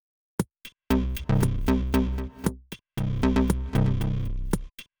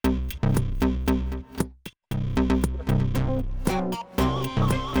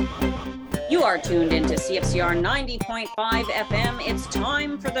You are tuned into CFCR 90.5 FM. It's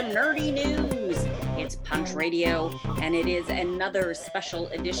time for the nerdy news. It's Punch Radio, and it is another special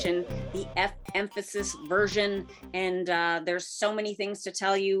edition, the F-Emphasis version. And there's so many things to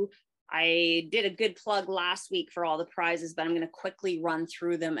tell you. I did a good plug last week for all the prizes, but I'm going to quickly run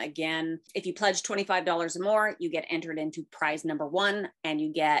through them again. If you pledge $25 or more, you get entered into prize number 1, and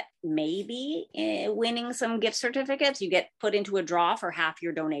you get maybe winning some gift certificates. You get put into a draw for half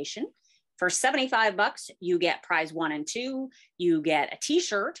your donation. For $75, you get prize 1 and 2. You get a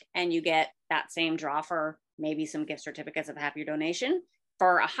t-shirt, and you get that same draw for maybe some gift certificates of half your donation.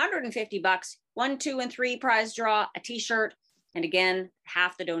 For $150, 1, 2, and 3 prize draw, a t-shirt, and again,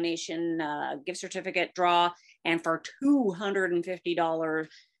 half the donation gift certificate draw. And for $250,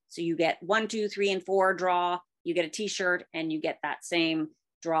 so you get 1, 2, 3, and 4 draw, you get a t-shirt, and you get that same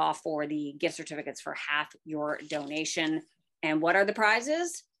draw for the gift certificates for half your donation. And what are the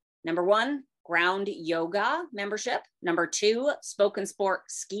prizes? Number 1, Ground Yoga membership. Number 2, Spoken Sport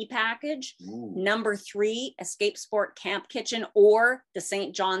ski package. Ooh. Number 3, Escape Sport camp kitchen, or the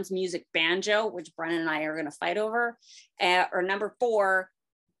St. John's Music banjo, which Brennan and I are going to fight over. Or number 4,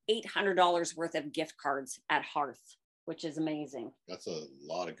 $800 worth of gift cards at Hearth, which is amazing. That's a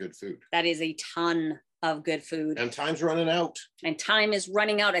lot of good food. That is a ton of good food. And time's running out. And time is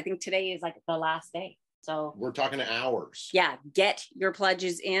running out. I think today is like the last day. So we're talking hours. Yeah, get your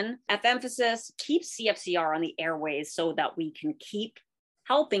pledges in. F-Emphasis, keep CFCR on the airways so that we can keep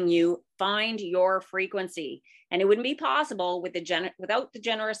helping you find your frequency. And it wouldn't be possible with without the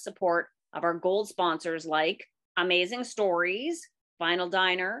generous support of our gold sponsors like Amazing Stories, Vinyl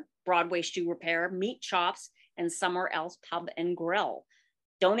Diner, Broadway Shoe Repair, Meat Chops, and Somewhere Else Pub and Grill.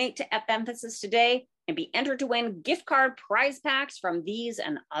 Donate to F-Emphasis today and be entered to win gift card prize packs from these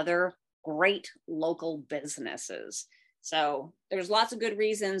and other great local businesses. So there's lots of good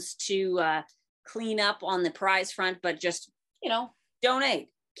reasons to clean up on the prize front, but just, donate,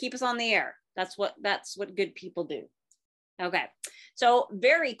 keep us on the air. That's what good people do. Okay. So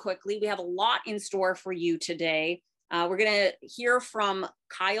very quickly, we have a lot in store for you today. We're going to hear from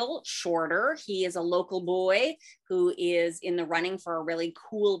Kyle Shorter. He is a local boy who is in the running for a really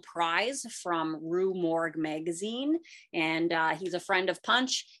cool prize from Rue Morgue magazine. And he's a friend of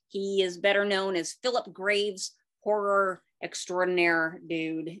Punch. He is better known as Philip Graves, horror extraordinaire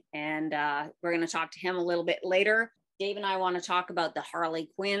dude. And we're going to talk to him a little bit later. Dave and I want to talk about the Harley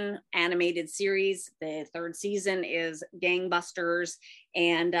Quinn animated series. The 3rd season is gangbusters.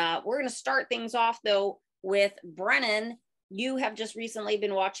 And we're going to start things off, though, with Brennan. You have just recently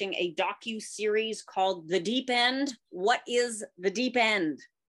been watching a docu-series called The Deep End. What is The Deep End?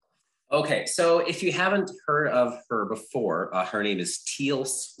 Okay, so if you haven't heard of her before, her name is Teal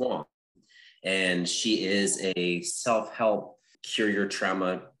Swan, and she is a self-help, cure your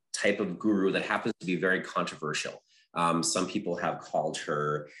trauma type of guru that happens to be very controversial. Some people have called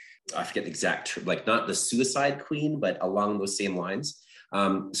her, I forget the exact term, like not the suicide queen, but along those same lines.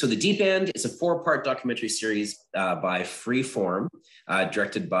 So The Deep End is a 4-part documentary series by Freeform,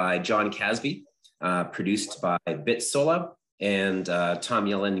 directed by John Casby, produced by Bit Sola, and Tom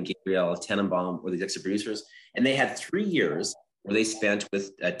Yellen and Gabrielle Tannenbaum were the executive producers. And they had 3 years where they spent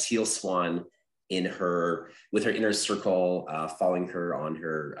with Teal Swan with her inner circle, following her on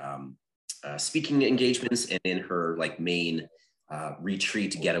her speaking engagements and in her main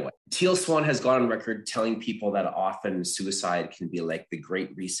retreat getaway. Teal Swan has gone on record telling people that often suicide can be like the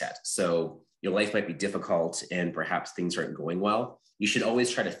great reset. So your life might be difficult and perhaps things aren't going well. You should always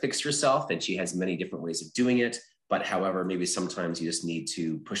try to fix yourself, and she has many different ways of doing it. But however, maybe sometimes you just need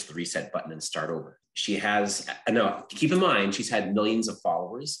to push the reset button and start over. She has, keep in mind, she's had millions of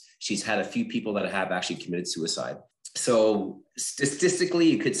followers. She's had a few people that have actually committed suicide. So statistically,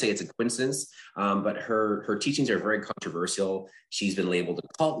 you could say it's a coincidence, but her teachings are very controversial. She's been labeled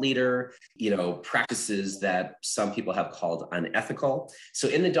a cult leader, practices that some people have called unethical. So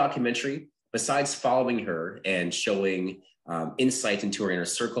in the documentary, besides following her and showing insight into her inner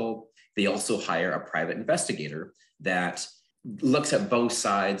circle, they also hire a private investigator that looks at both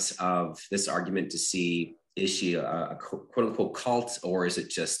sides of this argument to see, is she a quote unquote cult, or is it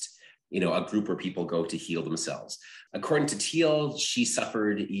just a group where people go to heal themselves? According to Teal, she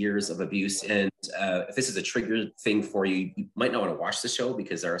suffered years of abuse. And if this is a trigger thing for you, you might not want to watch the show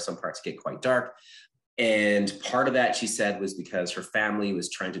because there are some parts that get quite dark. And part of that, she said, was because her family was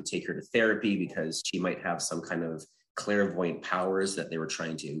trying to take her to therapy because she might have some kind of clairvoyant powers that they were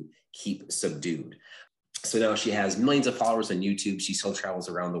trying to keep subdued. So now she has millions of followers on YouTube. She still travels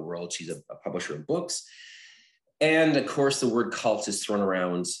around the world. She's a publisher of books. And of course, the word cult is thrown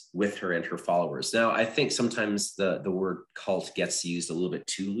around with her and her followers. Now, I think sometimes the word cult gets used a little bit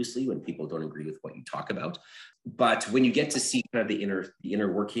too loosely when people don't agree with what you talk about. But when you get to see kind of the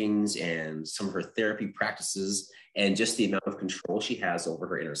inner workings and some of her therapy practices and just the amount of control she has over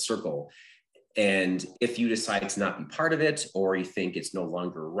her inner circle, and if you decide to not be part of it, or you think it's no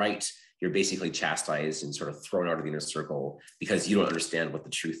longer right, you're basically chastised and sort of thrown out of the inner circle because you don't understand what the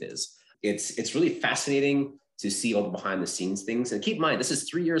truth is. It's really fascinating to see all the behind the scenes things. And keep in mind, this is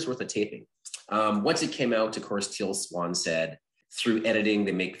 3 years worth of taping. Once it came out, of course, Teal Swan said, through editing,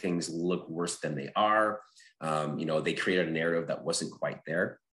 they make things look worse than they are. They created a narrative that wasn't quite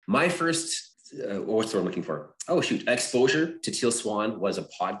there. My first, what's the word I'm looking for? Exposure to Teal Swan was a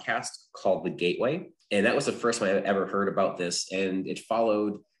podcast called The Gateway. And that was the first time I ever heard about this. And it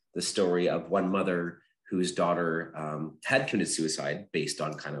followed the story of one mother whose daughter had committed suicide based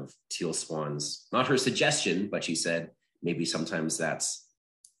on kind of Teal Swan's, not her suggestion, but she said, maybe sometimes that's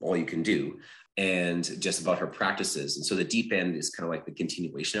all you can do, and just about her practices. And so The Deep End is kind of like the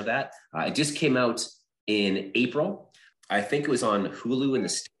continuation of that. It just came out in April. I think it was on Hulu in the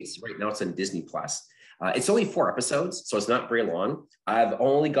States. Right now it's on Disney Plus. It's only 4 episodes, so it's not very long. I've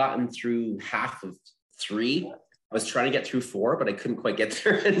only gotten through half of 3. I was trying to get through 4, but I couldn't quite get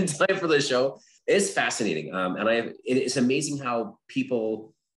there in time for the show. It's fascinating. It's amazing how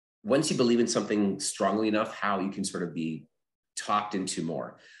people, once you believe in something strongly enough, how you can sort of be talked into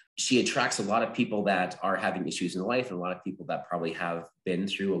more. She attracts a lot of people that are having issues in life and a lot of people that probably have been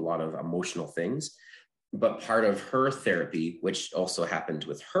through a lot of emotional things. But part of her therapy, which also happened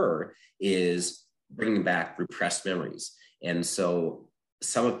with her, is bringing back repressed memories. And so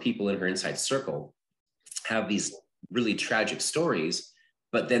some of people in her inside circle have these really tragic stories,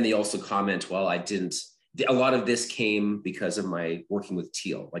 but then they also comment, well, a lot of this came because of my working with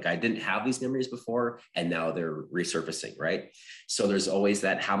Teal. Like I didn't have these memories before and now they're resurfacing, right? So there's always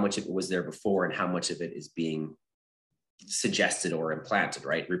that, how much of it was there before and how much of it is being suggested or implanted,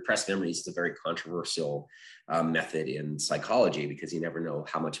 right? Repressed memories is a very controversial method in psychology because you never know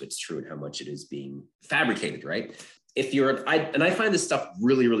how much of it's true and how much it is being fabricated, right? I find this stuff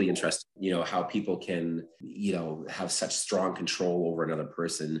really, really interesting, how people can, have such strong control over another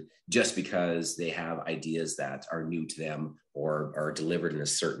person just because they have ideas that are new to them or are delivered in a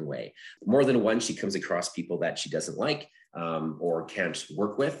certain way. More than once, she comes across people that she doesn't like or can't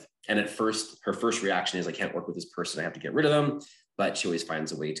work with. And at first, her first reaction is, I can't work with this person, I have to get rid of them. But she always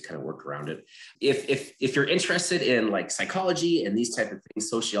finds a way to kind of work around it. If you're interested in like psychology and these type of things,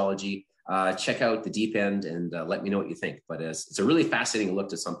 sociology, check out The Deep End and let me know what you think. But it's a really fascinating look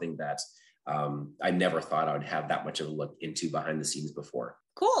to something that I never thought I would have that much of a look into behind the scenes before.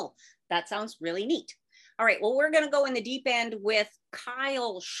 Cool. That sounds really neat. All right. Well, we're going to go in the deep end with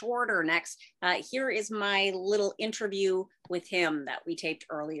Kyle Shorter next. Here is my little interview with him that we taped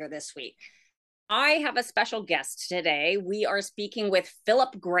earlier this week. I have a special guest today. We are speaking with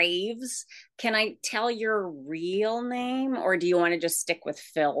Philip Graves. Can I tell your real name or do you want to just stick with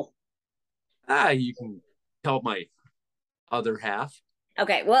Phil? You can tell my other half.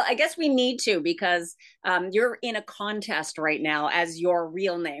 Okay, well, I guess we need to because you're in a contest right now as your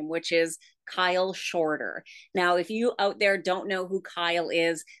real name, which is Kyle Shorter. Now, if you out there don't know who Kyle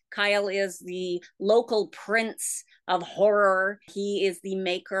is the local prince of horror. He is the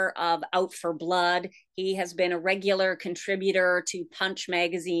maker of Out for Blood. He has been a regular contributor to Punch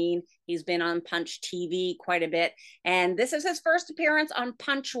magazine. He's been on Punch TV quite a bit. And this is his first appearance on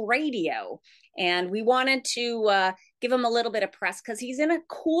Punch Radio. And we wanted to give him a little bit of press because he's in a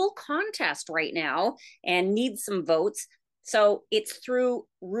cool contest right now and needs some votes. So it's through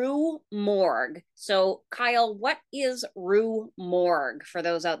Rue Morgue. So Kyle, what is Rue Morgue for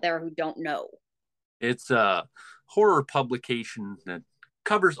those out there who don't know? It's a horror publication that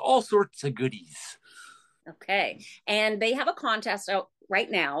covers all sorts of goodies. Okay. And they have a contest out right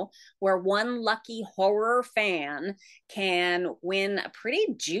now where one lucky horror fan can win a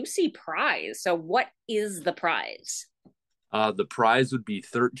pretty juicy prize. So what is the prize? The prize would be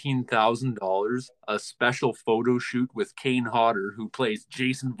 $13,000, a special photo shoot with Kane Hodder, who plays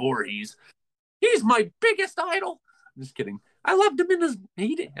Jason Voorhees. He's my biggest idol. I'm just kidding. I loved him in his...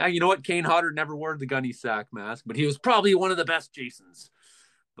 you know what? Kane Hodder never wore the gunny sack mask, but he was probably one of the best Jasons.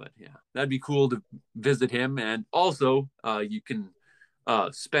 But yeah, that'd be cool to visit him. And also, you can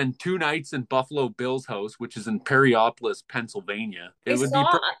spend 2 nights in Buffalo Bill's house, which is in Perryopolis, Pennsylvania. I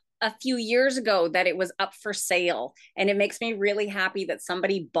saw a few years ago that it was up for sale, and it makes me really happy that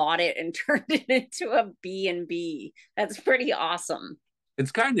somebody bought it and turned it into a B&B. That's pretty awesome.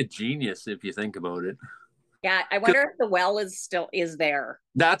 It's kind of genius if you think about it. Yeah, I wonder if the well is there.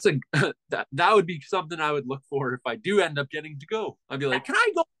 That's a that would be something I would look for if I do end up getting to go. I'd be like, can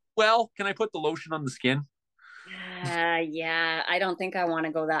I go? Well, can I put the lotion on the skin? Yeah, I don't think I want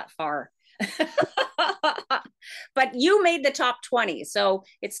to go that far. But you made the top 20. So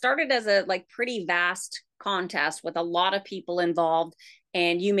it started as a like pretty vast contest with a lot of people involved,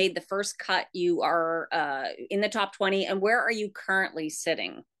 and you made the first cut. You are in the top 20. And where are you currently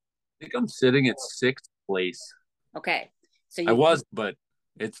sitting? I think I'm sitting at 6th place. Okay. So I was, but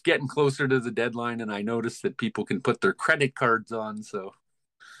it's getting closer to the deadline, and I noticed that people can put their credit cards on. So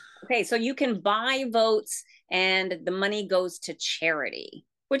okay, so you can buy votes and the money goes to charity,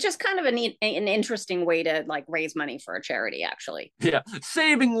 which is kind of an interesting way to like raise money for a charity, actually. yeah,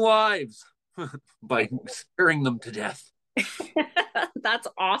 saving lives by scaring them to death. That's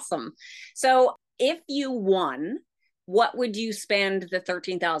awesome. So if you won, what would you spend the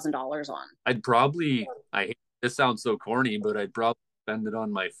 $13,000 on? I'd probably, this sounds so corny, but I'd probably spend it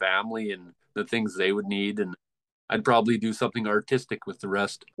on my family and the things they would need. And I'd probably do something artistic with the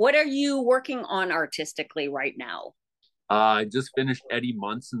rest. What are you working on artistically right now? I just finished Eddie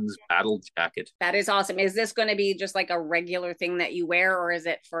Munson's Battle Jacket. That is awesome. Is this going to be just like a regular thing that you wear, or is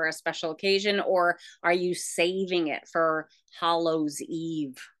it for a special occasion, or are you saving it for Hallows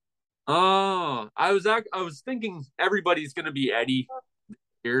Eve? Oh, I was thinking everybody's going to be Eddie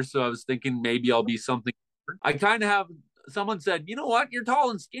here, so I was thinking maybe I'll be something. I kind of have. Someone said, you know what? You're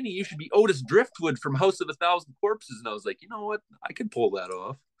tall and skinny. You should be Otis Driftwood from House of a Thousand Corpses. And I was like, you know what? I could pull that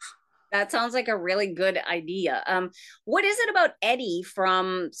off. That sounds like a really good idea. What is it about Eddie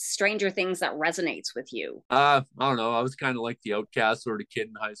from Stranger Things that resonates with you? I don't know. I was kind of like the outcast sort of kid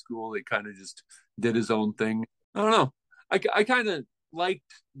in high school. He kind of just did his own thing. I don't know. I kind of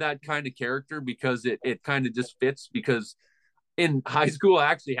liked that kind of character because it kind of just fits because in high school, I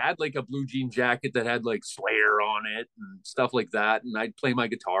actually had like a blue jean jacket that had like Slayer on it and stuff like that. And I'd play my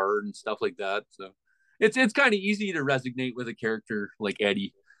guitar and stuff like that. So it's kind of easy to resonate with a character like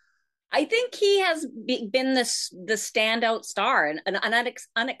Eddie. I think he has been the standout star and an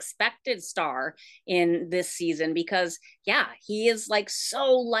unexpected star in this season because, yeah, he is like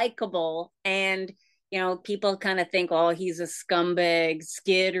so likable. And, you know, people kind of think, oh, he's a scumbag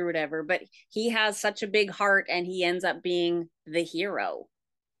skid or whatever, but he has such a big heart and he ends up being the hero.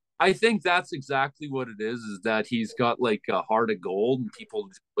 I think that's exactly what it is that he's got like a heart of gold and people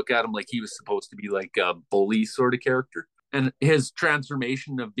look at him like he was supposed to be like a bully sort of character. And his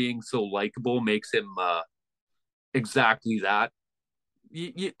transformation of being so likable makes him exactly that.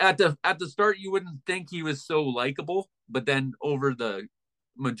 At the start, you wouldn't think he was so likable, but then over the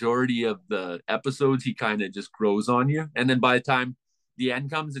majority of the episodes, he kind of just grows on you. And then by the time the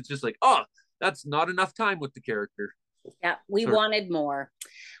end comes, it's just like, oh, that's not enough time with the character. Yeah, we wanted more.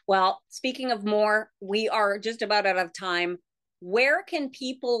 Well, speaking of more, we are just about out of time. Where can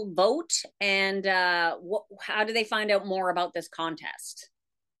people vote and how do they find out more about this contest?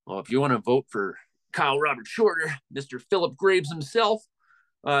 Well, if you want to vote for Kyle Robert Shorter, Mr. Philip Graves himself,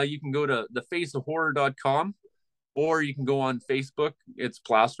 you can go to thefaceofhorror.com or you can go on Facebook. It's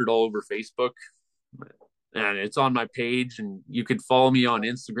plastered all over Facebook and it's on my page. And you can follow me on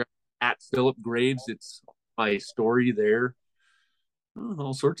Instagram at Philip Graves. It's my story there.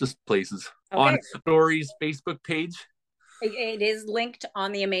 All sorts of places. Okay. On Stories Facebook page. It is linked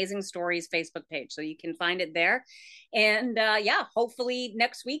on the Amazing Stories Facebook page, so you can find it there. And yeah, hopefully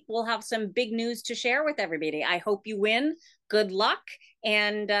next week we'll have some big news to share with everybody. I hope you win. Good luck.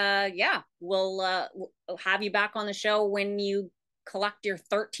 And yeah, we'll have you back on the show when you collect your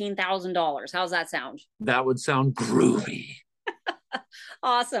 $13,000. How's that sound? That would sound groovy.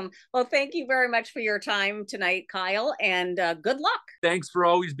 Awesome. Well, thank you very much for your time tonight, Kyle, and good luck. Thanks for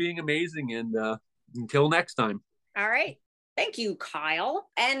always being amazing. And until next time. All right. Thank you, Kyle.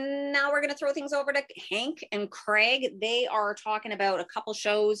 And now we're going to throw things over to Hank and Craig. They are talking about a couple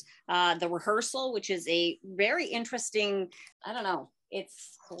shows, The Rehearsal, which is a very interesting, I don't know,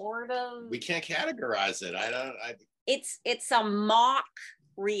 it's sort of... We can't categorize it. It's a mock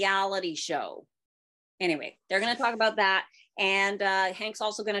reality show. Anyway, they're going to talk about that. And Hank's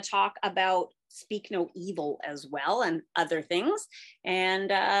also going to talk about Speak No Evil as well and other things. And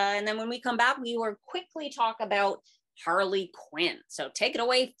then when we come back, we will quickly talk about Harley Quinn. So take it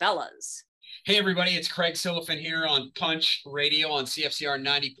away, fellas. Hey, everybody. It's Craig Silliphant here on Punch Radio on CFCR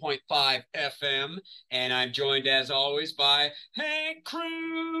 90.5 FM. And I'm joined, as always, by Hank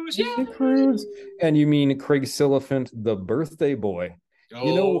Cruz. Yeah. Hank Cruz. And you mean Craig Silliphant, the birthday boy. Oh.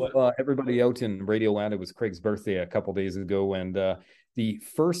 You know, everybody out in Radio Land, it was Craig's birthday a couple days ago. And the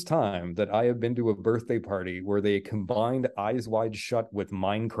first time that I have been to a birthday party where they combined Eyes Wide Shut with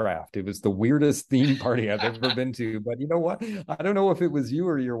Minecraft. It was the weirdest theme party I've ever been to. But you know what? I don't know if it was you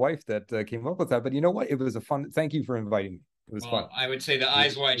or your wife that came up with that. But you know what? It was a fun. Thank you for inviting me. It was fun. I would say the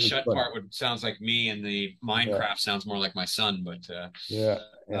Eyes Wide Shut part sounds like me, and the Minecraft sounds more like my son. But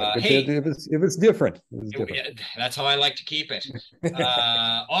hey, it was different. It was different. That's how I like to keep it.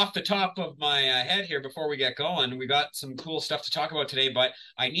 Off the top of my head here, before we get going, we got some cool stuff to talk about today. But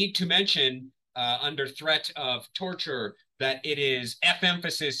I need to mention, under threat of torture, that it is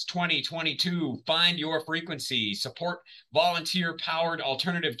F-Emphasis 2022. Find your frequency. Support volunteer-powered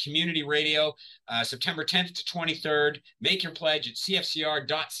alternative community radio. September 10th to 23rd. Make your pledge at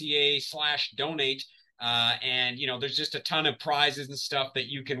cfcr.ca/donate. And, you know, there's just a ton of prizes and stuff that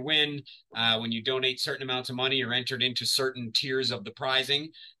you can win when you donate certain amounts of money. You're entered into certain tiers of the prizing.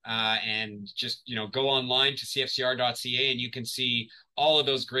 And just, you know, go online to cfcr.ca and you can see all of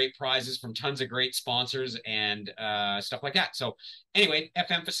those great prizes from tons of great sponsors and stuff like that. So anyway,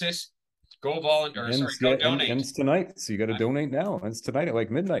 F-Emphasis, go donate. Ends tonight. So you got to donate now. Ends tonight at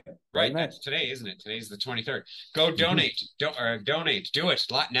like midnight. Right. That's today, isn't it? Today's the 23rd. Go donate. Donate. Do it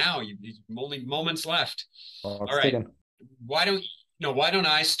now. You only moments left. All right. Why don't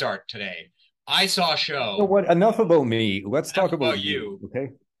I start today? I saw a show. You know what? Enough about me. Let's talk about you. Okay.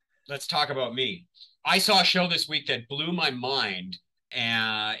 Let's talk about me. I saw a show this week that blew my mind.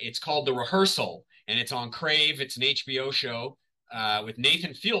 It's called The Rehearsal, and it's on Crave. It's an HBO show with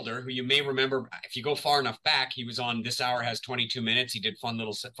Nathan Fielder, who you may remember if you go far enough back. He was on This Hour Has 22 Minutes. He did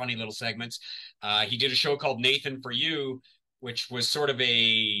funny little segments. He did a show called Nathan For You, which was sort of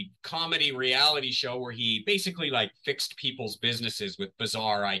a comedy reality show where he basically like fixed people's businesses with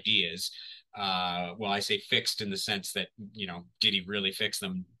bizarre ideas. Well, I say fixed in the sense that, you know, did he really fix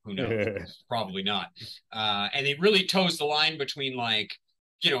them? Who knows? Probably not. And it really toes the line between, like,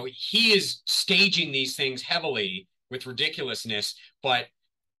 you know, he is staging these things heavily with ridiculousness, but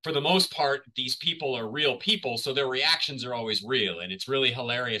for the most part, these people are real people, so their reactions are always real, and it's really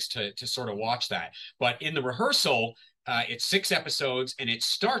hilarious to sort of watch that. But in The Rehearsal, it's 6 episodes, and it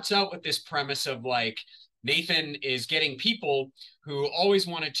starts out with this premise of, like, Nathan is getting people who always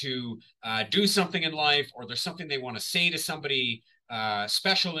wanted to do something in life, or there's something they want to say to somebody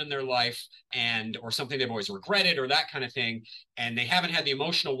special in their life, or something they've always regretted, or that kind of thing, and they haven't had the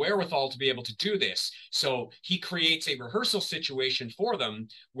emotional wherewithal to be able to do this. So he creates a rehearsal situation for them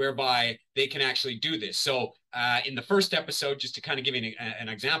whereby they can actually do this. So in the first episode, just to kind of give you an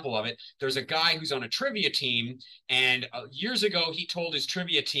example of it, there's a guy who's on a trivia team, and years ago he told his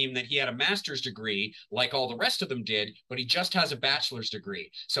trivia team that he had a master's degree like all the rest of them did, but he just has a bachelor's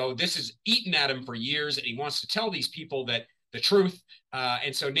degree. So this has eaten at him for years, and he wants to tell these people that the truth.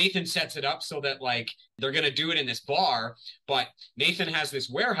 And so Nathan sets it up so that, like, they're going to do it in this bar, but Nathan has this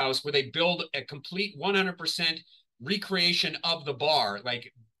warehouse where they build a complete 100% recreation of the bar,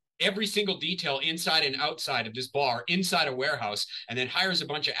 like every single detail inside and outside of this bar, inside a warehouse, and then hires a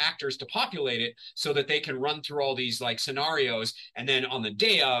bunch of actors to populate it so that they can run through all these, like, scenarios. And then on the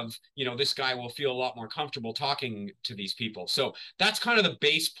day of, you know, this guy will feel a lot more comfortable talking to these people. So that's kind of the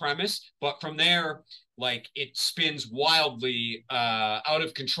base premise. But from there, like, it spins wildly out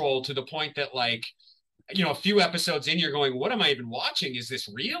of control to the point that, like, you know, a few episodes in, you're going, what am I even watching? Is this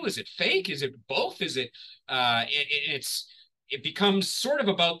real? Is it fake? Is it both? Is it it becomes sort of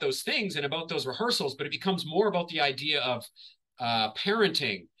about those things and about those rehearsals, but it becomes more about the idea of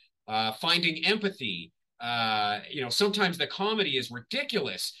parenting, finding empathy. You know, sometimes the comedy is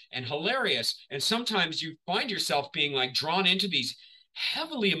ridiculous and hilarious, and sometimes you find yourself being, like, drawn into these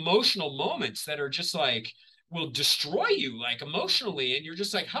heavily emotional moments that are just, like, will destroy you, like, emotionally, and you're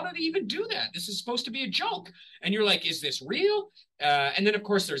just like, how did he even do that? This is supposed to be a joke. And you're like, is this real? And then, of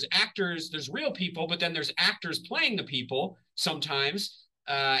course, there's actors, there's real people, but then there's actors playing the people sometimes.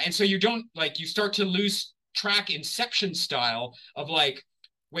 And so you don't, like, you start to lose track, Inception style, of, like,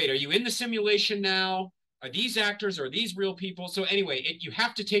 wait, are you in the simulation now? Are these actors, or are these real people? So anyway, you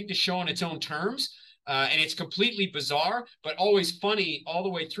have to take the show on its own terms. And it's completely bizarre, but always funny all the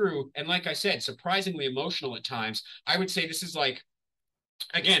way through. And like I said, surprisingly emotional at times. I would say this is, like,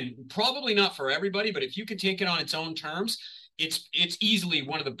 again, probably not for everybody, but if you can take it on its own terms, it's easily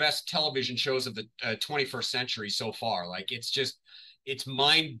one of the best television shows of the 21st century so far. Like, it's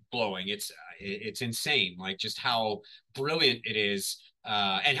mind blowing. It's insane. Like, just how brilliant it is,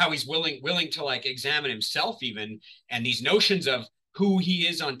 and how he's willing to, like, examine himself even, and these notions of who he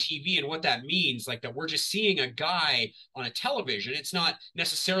is on TV and what that means, like, that we're just seeing a guy on a television. It's not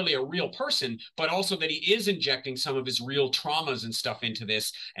necessarily a real person, but also that he is injecting some of his real traumas and stuff into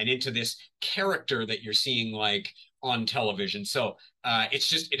this, and into this character that you're seeing, like, on television. So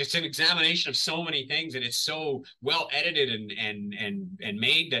it's an examination of so many things, and it's so well edited and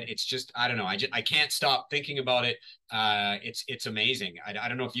made that it's just, I don't know, I can't stop thinking about it. It's amazing. I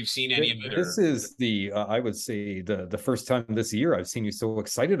don't know if you've seen any of it. This is the I would say the first time this year I've seen you so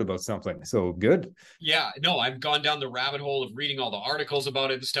excited about something. So good. Yeah, no, I've gone down the rabbit hole of reading all the articles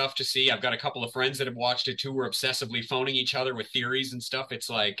about it and stuff to see. I've got a couple of friends that have watched it too. We're obsessively phoning each other with theories and stuff. It's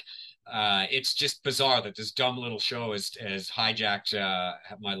like, it's just bizarre that this dumb little show has hijacked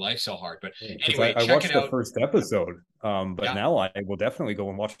my life so hard. But anyway, I check watched it out. the first episode, but Yeah. now I will definitely go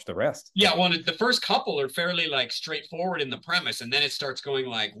and watch the rest. Yeah, well, the first couple are fairly like straightforward in the premise, and then it starts going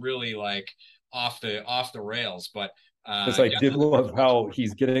like really like off the rails. But Because I did love how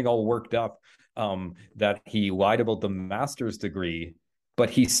he's getting all worked up that he lied about the master's degree, but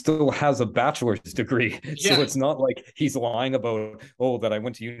he still has a bachelor's degree. Yeah. So it's not like he's lying about, oh, that I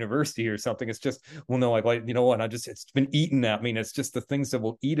went to university or something. It's just, well, no, like, you know what? It's been eaten at me. And it's just the things that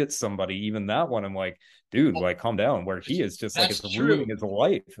will eat at somebody. Even that one, I'm like, dude, like, calm down. Where he is just like, That's it's true. ruining his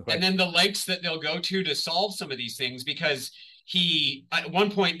life. Like, And then the lengths that they'll go to solve some of these things, because he, at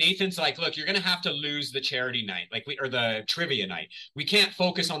one point, Nathan's like, look, you're going to have to lose the charity night, or the trivia night. We can't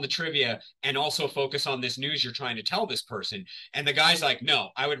focus on the trivia and also focus on this news you're trying to tell this person. And the guy's like, no,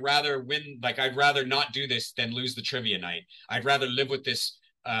 I would rather win. Like, I'd rather not do this than lose the trivia night. I'd rather live with this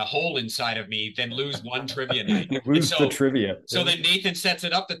hole inside of me than lose one trivia night. lose the trivia. So then Nathan sets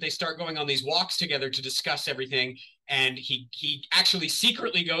it up that they start going on these walks together to discuss everything. And he actually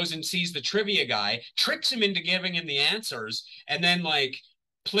secretly goes and sees the trivia guy, tricks him into giving him the answers, and then like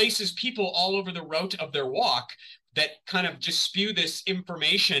places people all over the route of their walk that kind of just spew this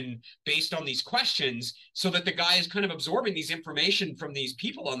information based on these questions, so that the guy is kind of absorbing these information from these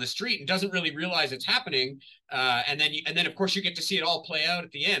people on the street and doesn't really realize it's happening. And then of course you get to see it all play out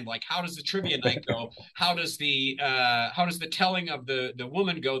at the end. Like, how does the trivia night go? How does the telling of the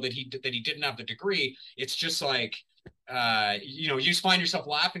woman go that he didn't have the degree? It's just like, you just find yourself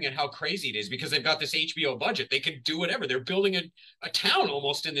laughing at how crazy it is, because they've got this HBO budget. They can do whatever. They're building a town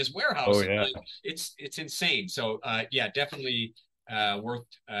almost in this warehouse. Oh, yeah. Like, it's insane. So yeah, definitely worth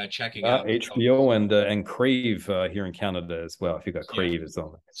checking out. HBO and Crave here in Canada as well. If you got Crave, it's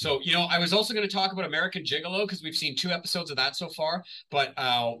on. So, I was also going to talk about American Gigolo, because we've seen 2 episodes of that so far. But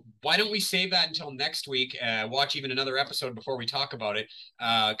why don't we save that until next week? Watch even another episode before we talk about it,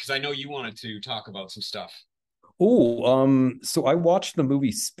 because I know you wanted to talk about some stuff. Oh, so I watched the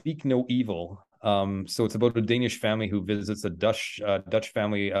movie Speak No Evil. So it's about a Danish family who visits a Dutch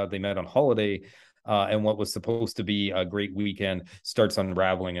family they met on holiday, and what was supposed to be a great weekend starts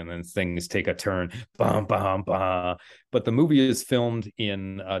unraveling, and then things take a turn. Bum, bum, bum. But the movie is filmed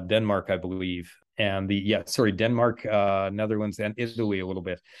in Denmark, I believe, and Denmark, Netherlands, and Italy a little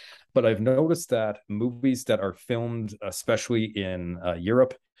bit. But I've noticed that movies that are filmed, especially in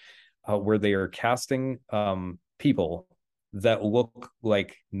Europe, where they are casting people that look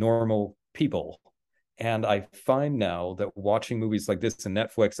like normal people. And I find now that watching movies like this in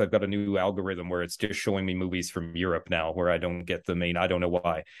Netflix, I've got a new algorithm where it's just showing me movies from Europe now, where I don't get I don't know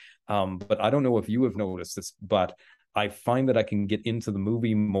why. But I don't know if you have noticed this, but I find that I can get into the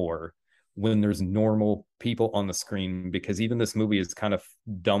movie more when there's normal people on the screen, because even this movie is kind of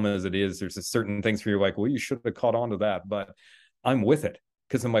dumb as it is. There's certain things where you're like, well, you should have caught on to that, but I'm with it.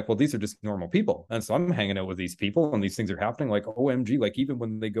 Because I'm like, well, these are just normal people. And so I'm hanging out with these people and these things are happening. Like, OMG, like even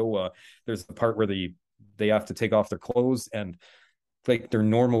when they go, there's the part where they have to take off their clothes and like they're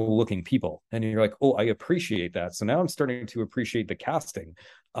normal looking people. And you're like, oh, I appreciate that. So now I'm starting to appreciate the casting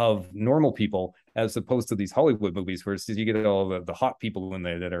of normal people as opposed to these Hollywood movies where you get all the hot people in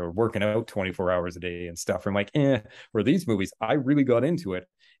there that are working out 24 hours a day and stuff. I'm like, where these movies, I really got into it.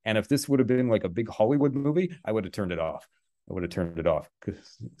 And if this would have been like a big Hollywood movie, I would have turned it off.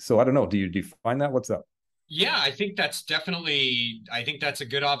 So I don't know. Do you find that? What's up? Yeah, I think that's a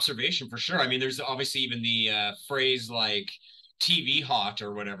good observation for sure. I mean, there's obviously even the phrase like TV hot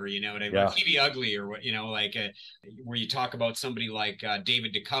or whatever, what I mean? Yeah. TV ugly or what, where you talk about somebody like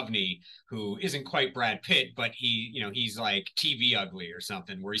David Duchovny, who isn't quite Brad Pitt, but he's like TV ugly or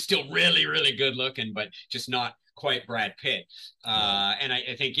something, where he's still really, really good looking, but just not quite Brad Pitt. And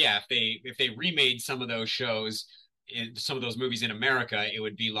I think, yeah, if they remade some of those shows, in some of those movies in America, it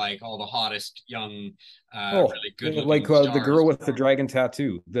would be like all the hottest young, really good looking like stars. The Girl with the Dragon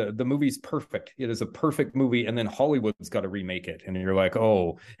Tattoo. The movie's perfect. It is a perfect movie, and then Hollywood's got to remake it, and you're like,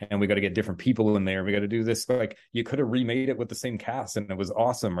 oh, and we got to get different people in there. We got to do this. Like, you could have remade it with the same cast, and it was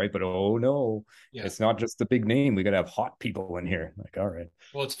awesome, right? But oh no, It's not just the big name. We got to have hot people in here. Like, all right.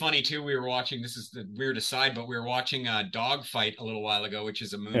 Well, it's funny too. We were watching. This is the weird aside, but we were watching Dogfight a little while ago, which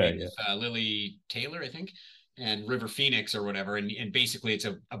is a movie with Lily Taylor, I think. and River Phoenix or whatever. And basically it's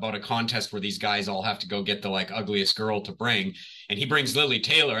about a contest where these guys all have to go get the like ugliest girl to bring. And he brings Lily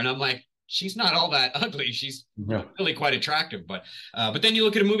Taylor. And I'm like, she's not all that ugly. She's really quite attractive. But then you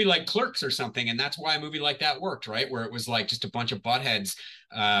look at a movie like Clerks or something, and that's why a movie like that worked, right? Where it was like just a bunch of buttheads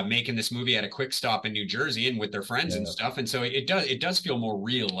making this movie at a quick stop in New Jersey and with their friends and stuff. And so it does feel more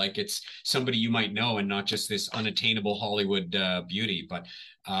real, like it's somebody you might know and not just this unattainable Hollywood beauty. But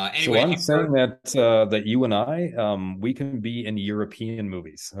anyway, so I'm saying that you and I, we can be in European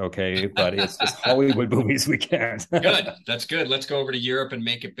movies, okay? But it's just Hollywood movies we can't. Good. That's good. Let's go over to Europe and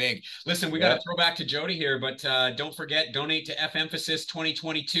make it big. Listen, we got to throw back to Jody here, but don't forget, donate to F Emphasis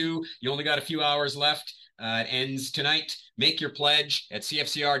 2022. You only got a few hours left. It ends tonight. Make your pledge at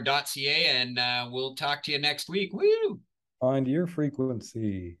cfcr.ca, and we'll talk to you next week. Woo! Find your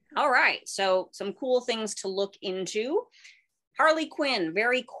frequency. All right. So some cool things to look into. Harley Quinn,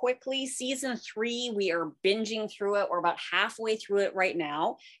 very quickly, season 3, we are binging through it. We're about halfway through it right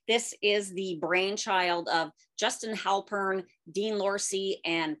now. This is the brainchild of Justin Halpern, Dean Lorcy,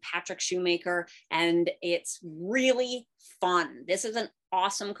 and Patrick Shoemaker, and it's really fun. This is an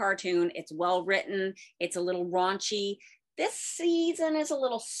awesome cartoon. It's well written. It's a little raunchy. This season is a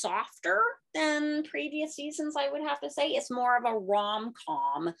little softer than previous seasons, I would have to say. It's more of a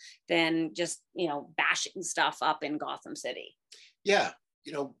rom-com than just, bashing stuff up in Gotham City. Yeah,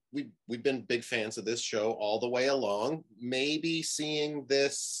 we've been big fans of this show all the way along. Maybe seeing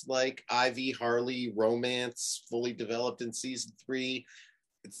this like Ivy Harley romance fully developed in season 3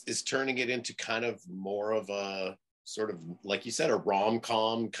 is turning it into kind of more of a sort of, like you said, a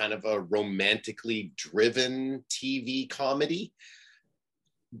rom-com, kind of a romantically driven TV comedy.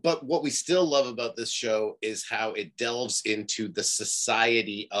 But what we still love about this show is how it delves into the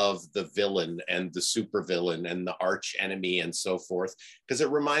society of the villain and the supervillain and the arch enemy and so forth, because it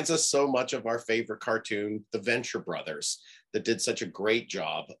reminds us so much of our favorite cartoon, The Venture Brothers, that did such a great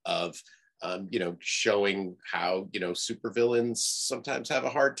job of showing how, supervillains sometimes have a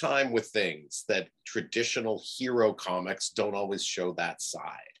hard time with things that traditional hero comics don't always show that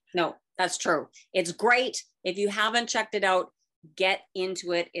side. No, that's true. It's great. If you haven't checked it out, get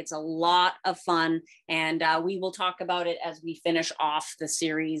into it. It's a lot of fun. And we will talk about it as we finish off the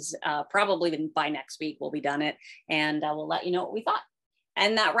series. Probably by next week, we'll be done it. And we'll let you know what we thought.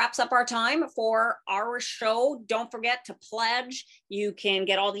 And that wraps up our time for our show. Don't forget to pledge. You can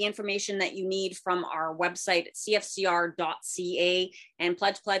get all the information that you need from our website at cfcr.ca. And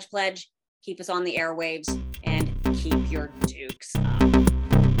pledge. Keep us on the airwaves and keep your dukes up.